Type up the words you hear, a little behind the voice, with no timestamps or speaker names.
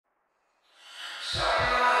We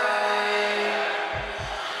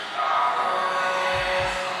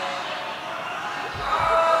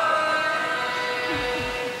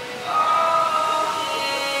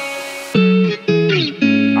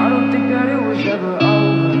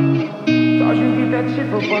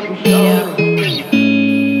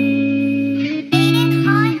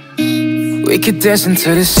could dance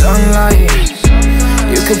into the sunlight.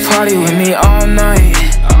 You could party with me all night.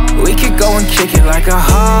 We could go and kick it like a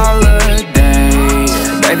holiday,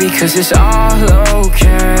 baby, cause it's all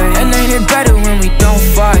okay. And ain't it better when we don't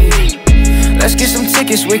fight? Let's get some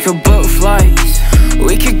tickets, we could book flights.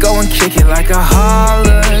 We could go and kick it like a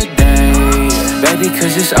holiday, baby,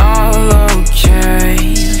 cause it's all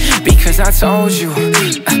okay. Because I told you,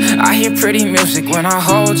 I hear pretty music when I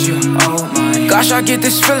hold you. Oh my gosh, I get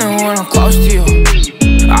this feeling when I'm close to you.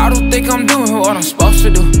 I don't think I'm doing what I'm supposed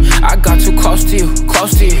to do. I got too close to you,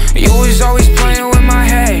 close to you. You was always playing with my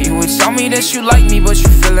head. You would tell me that you like me, but you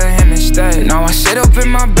feeling him instead. Now I sit up in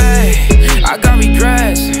my bed, I got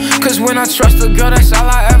regrets, cause when I trust a girl, that's all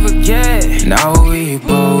I ever get. Now we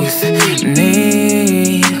both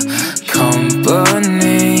need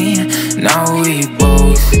company. Now we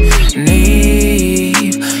both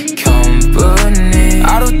need company.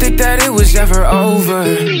 I don't think that it was ever over.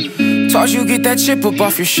 Told you get that chip up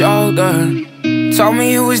off your shoulder. Told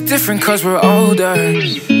me it was different cause we're older.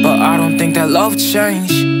 But I don't think that love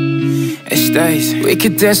changed, it stays. We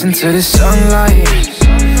could dance into the sunlight.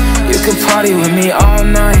 You could party with me all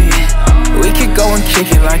night. We could go and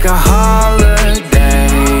kick it like a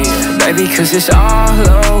holiday, baby, cause it's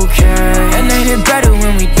all okay. And ain't it better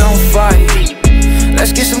when we don't fight?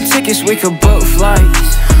 Let's get some tickets, we could book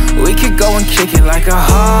flights. We could go and kick it like a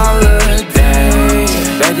holiday,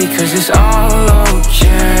 baby, cause it's all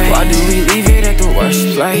okay. Why did we leave it at the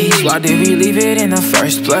worst place? Why did we leave it in the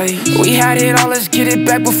first place? We had it all, let's get it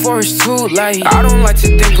back before it's too late. I don't like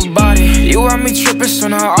to think about it. You had me tripping, so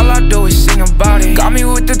now all I do is sing about it. Got me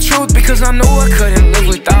with the truth because I knew I couldn't live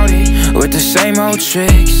without it. With the same old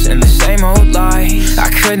tricks and the same old lies, I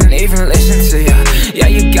couldn't even listen to you. Yeah,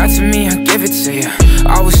 you got to me, I give it to you.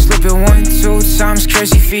 I was slipping 1, 2 times,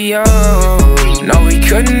 crazy for you. No, we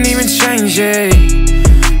couldn't even change it,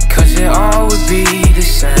 cause it all would be the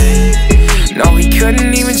same. No, we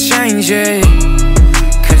couldn't even change it,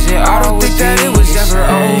 cause it all I don't think that it was ever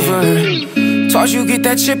over. Told you get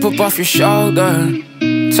that chip up off your shoulder.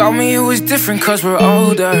 Told me it was different cause we're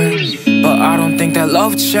older. But I don't think that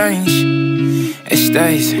love changed, it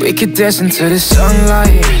stays. We could dance into the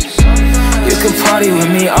sunlight. You could party with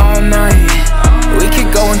me all night. We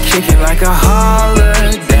could go and kick it like a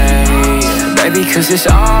holiday, baby, cause it's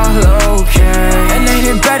all okay. And ain't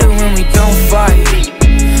it better when we don't fight?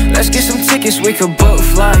 Let's get some tickets, we could book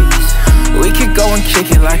flights. We could go and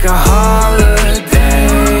kick it like a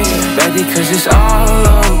holiday, baby, cause it's all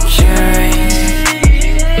okay.